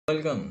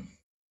Welcome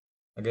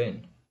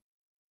again.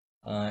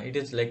 It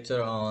is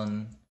lecture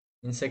on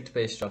insect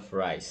pest of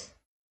rice.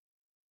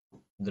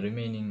 The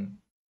remaining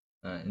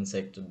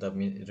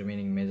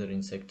remaining major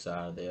insects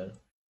are there.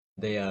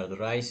 They are the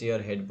rice ear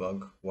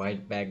headbug,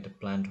 white-backed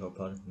plant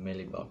hopper,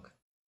 mealybug.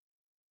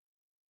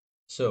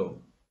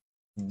 So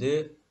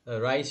the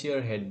rice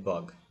ear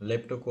headbug,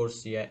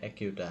 Leptocorsia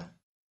acuta,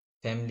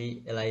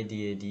 family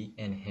Elideidae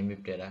and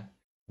Hemiptera,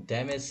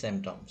 damage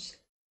symptoms.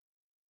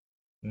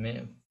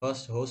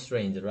 First host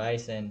range,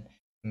 rice and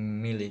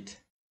millet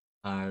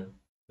are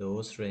the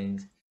host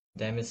range.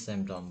 Damage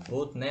symptom,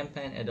 both nymph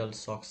and adult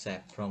suck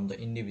sap from the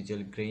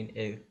individual grain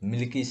a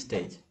milky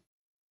stage.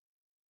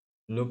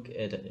 Look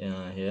at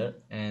here,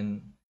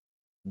 and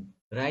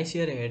rice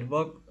here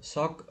headbug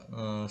suck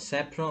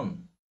sap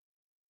from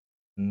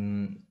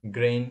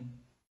grain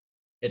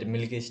at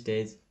milky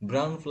stage.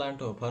 Brown plant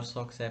hopper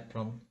suck sap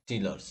from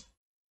tillers.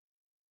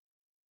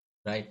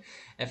 Right,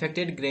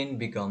 affected grain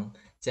become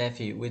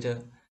chaffy with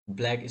a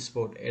black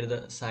spot at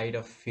the side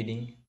of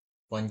feeding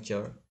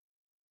puncture.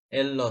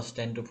 L loss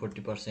 10 to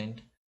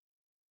 40%.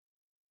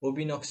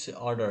 Obinox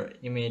order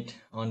emit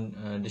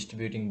on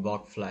distributing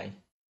bog fly.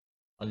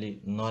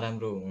 अलि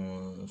नराम्रो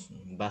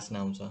बास्ना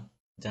आउँछ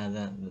जहाँ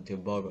जहाँ त्यो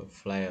bug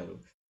फ्लाइहरू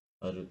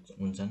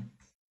हुन्छन्.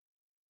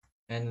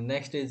 And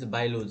next is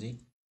biology.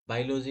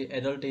 Biology,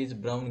 adult is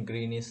brown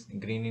greenish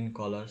green in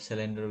color,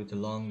 cylinder with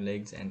long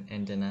legs and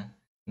antenna.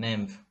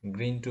 Nymph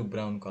green to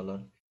brown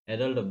color.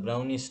 Adult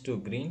brownish to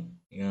green.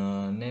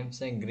 Nymph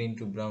चाहिँ green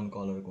to brown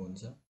color को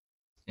हुन्छ.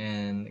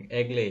 And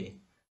egg lay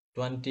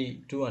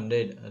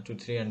 200 to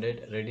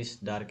 300 reddish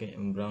dark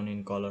brown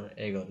in color.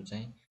 एगहरू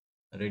चाहिँ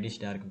reddish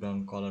dark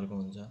brown color को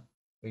हुन्छ.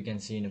 We can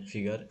see in a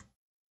figure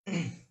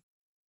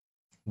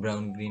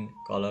brown green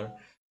color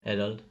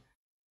adult.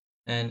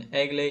 And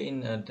egg lay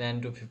in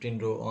 10 to 15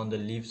 row on the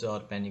leaves or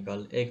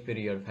panicle. Egg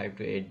period 5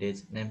 to 8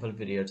 days. Nymphal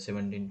period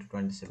 17 to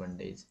 27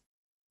 days.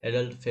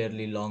 Adult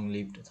fairly long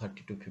lived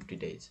 30 to 50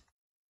 days.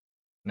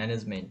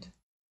 Management: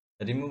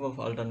 remove of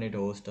alternate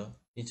host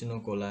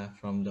Echinocola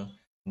from the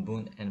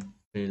bone and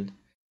field.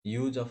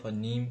 Use of a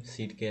neem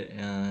seed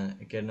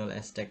kernel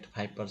extract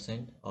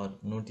 5% or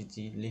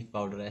notici leaf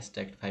powder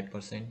extract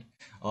 5%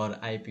 or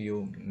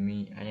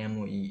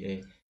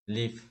IMOEA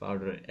leaf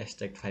powder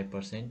extract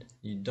 5%.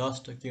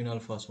 Dust quinol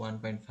phos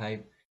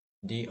 1.5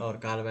 D or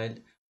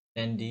carbide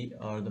 10 D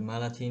or the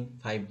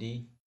malathin 5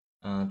 D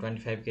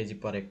 25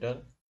 kg per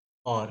hectare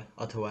or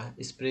अथवा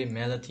spray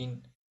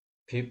malathin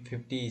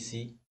 50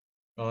 EC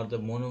or the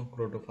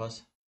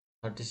monocrotophos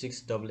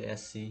 36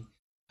 WSC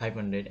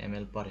 500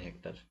 ml per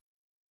hectare.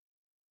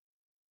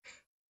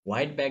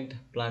 White-backed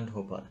plant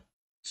hopper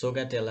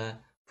Sogatella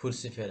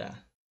furcifera,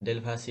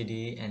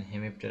 Delphasidae and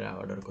Hemiptera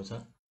order ko.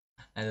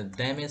 And the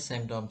damage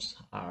symptoms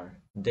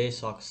are they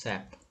suck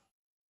sap,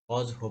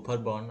 cause hopper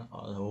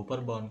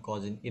burn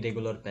causing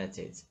irregular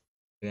patches.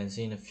 You can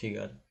see in a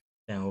figure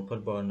त्यहाँ hopper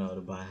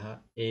बर्नहरू भए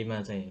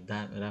एमा चाहिँ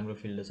राम्रो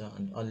field छ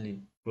अनि अलि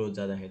close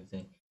जाँदाखेरि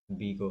चाहिँ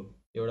बीको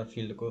एउटा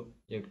फिल्डको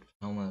एक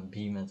ठाउँमा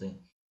बीमा चाहिँ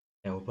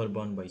त्यहाँ होपर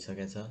बर्न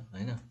भइसकेको छ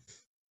हैन.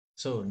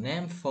 So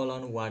nymph fall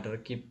on water,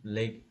 keep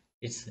leg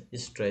its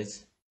stretch.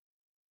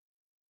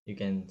 You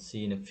can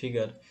see in a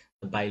figure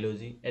the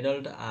biology.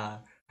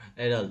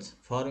 Adults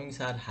forewings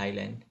are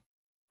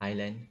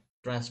highline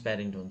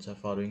transparent हुन्छ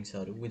forewings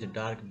with a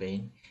dark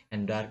vein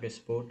and dark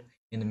spot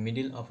in the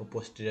middle of a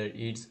posterior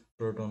ears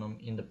protonum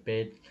in the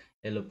pale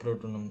yellow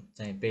protonum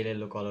चाहिँ pale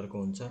yellow color को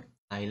हुन्छ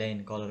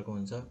highline color को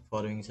हुन्छ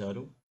forewings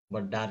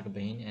but dark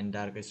vein and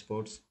dark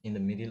spots in the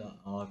middle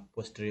or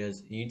posterior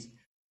ears.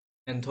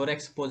 And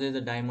thorax poses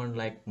a diamond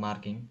like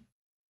marking.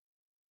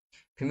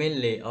 Female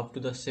lay up to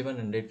the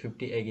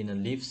 750 egg in a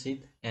leaf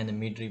sheath and the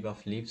midrib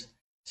of leaves.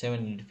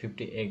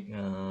 750 egg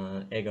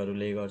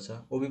lay गर्छ.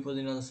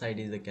 Ovipositional side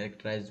is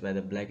characterized by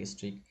the black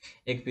streak.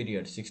 Egg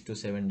period 6 to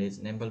 7 days.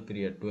 Nymphal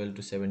period 12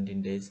 to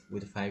 17 days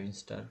with 5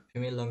 instar.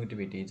 Female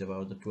longevity is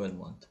about the 12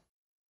 month.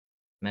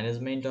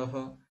 Management of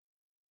a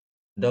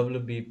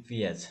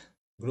WBPH.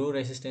 Grow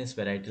resistance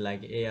variety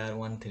like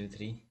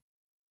AR133,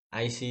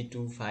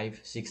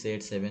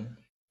 IC25687,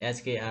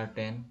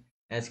 HKR10,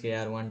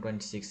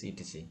 HKR126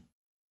 etc.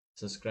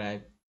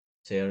 Subscribe,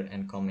 share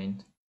and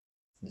comment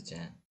the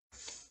channel.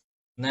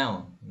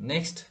 Now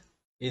next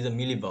is a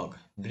mealybug,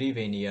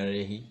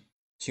 Breveniarehi,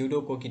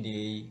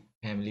 Pseudococcidae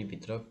family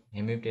भित्र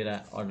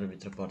Hemiptera order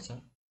भित्र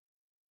पर्छ.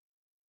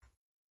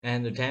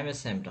 And the damage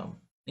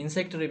symptom: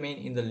 insect remain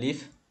in the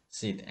leaf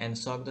sheath and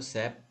suck the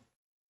sap.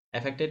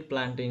 Affected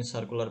plant in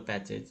circular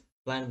patches.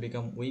 Plant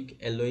become weak,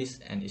 yellowish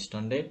and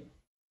stunted.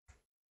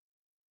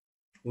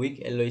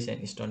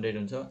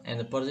 हुन्छ. And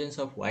the presence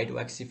of white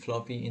waxy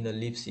fluffy in the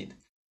leaf sheath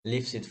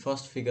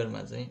first figure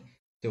मा चाहिँ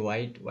त्यो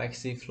white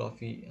waxy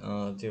fluffy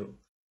त्यो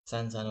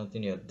सानो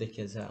तिनीहरु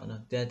देखिन्छ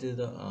हैन. That is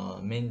the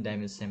main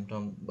damage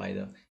symptom by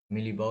the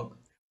mealybug.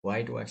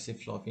 White waxy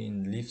fluffy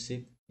in leaf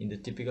sheath in the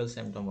typical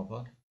symptom of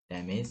a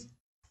damage.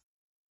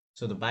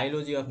 So the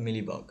biology of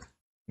mealybug.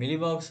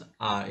 Mealybugs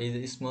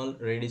is small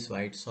reddish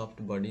white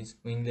soft bodies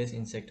wingless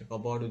insect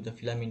covered with the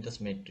filamentous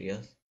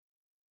materials.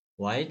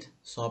 white,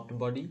 soft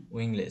body,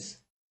 wingless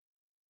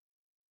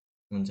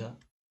हुन्छ.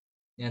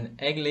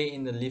 And egg lay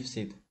in the leaf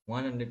sheath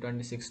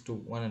 126 to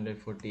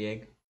 140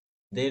 egg.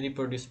 They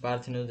reproduce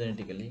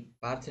parthenogenetically.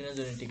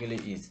 Parthenogenetically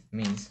is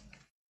means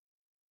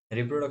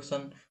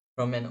reproduction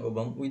from an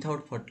ovum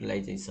without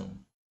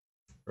fertilization,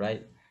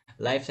 right?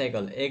 Life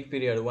cycle: egg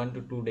period 1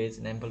 to 2 days,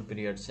 nymphal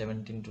period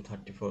 17 to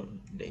 34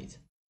 days.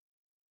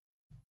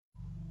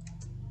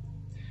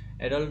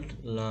 Adult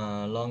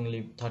long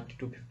live 30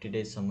 to 50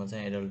 days सम्म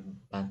चाहिँ adult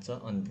बाँच्छ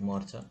अनि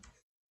मर्छ.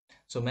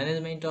 So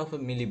management of a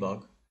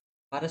mealybug.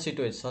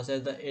 Parasitoids such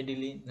as the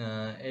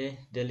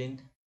Adelin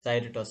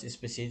Chiritos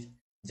species,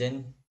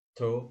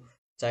 Genthro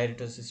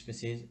Chiritos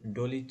species,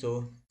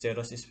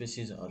 Dolichoceros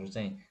species हरू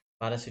चाहिँ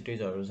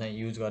parasitoids चाहिँ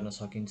use गर्न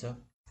सकिन्छ.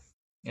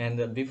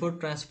 एन्ड बिफोर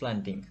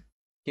ट्रान्सप्लान्टिङ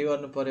के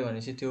गर्नु पर्यो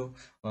भनेपछि त्यो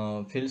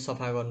फिल्ड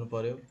सफा गर्नु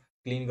पर्यो,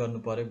 क्लिन गर्नु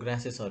पर्यो,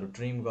 ग्रासेसहरू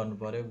ट्रिम गर्नु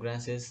पर्यो,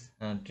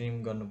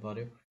 ट्रिम गर्नु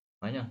पर्यो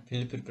हैन,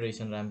 फिल्ड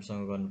प्रिपरेसन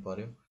राम्रोसँग गर्नु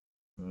पर्यो.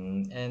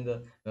 And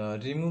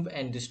remove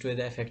and destroy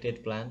the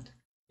affected plant.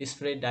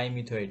 Spray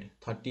dimethoid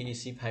 30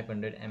 EC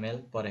 500 ml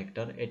per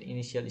hectare at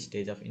initial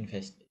stage of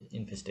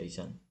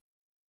infestation.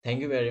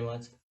 Thank you very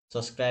much.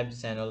 Subscribe the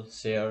channel,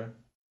 share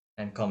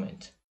and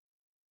comment.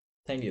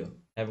 Thank you.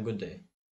 Have a good day.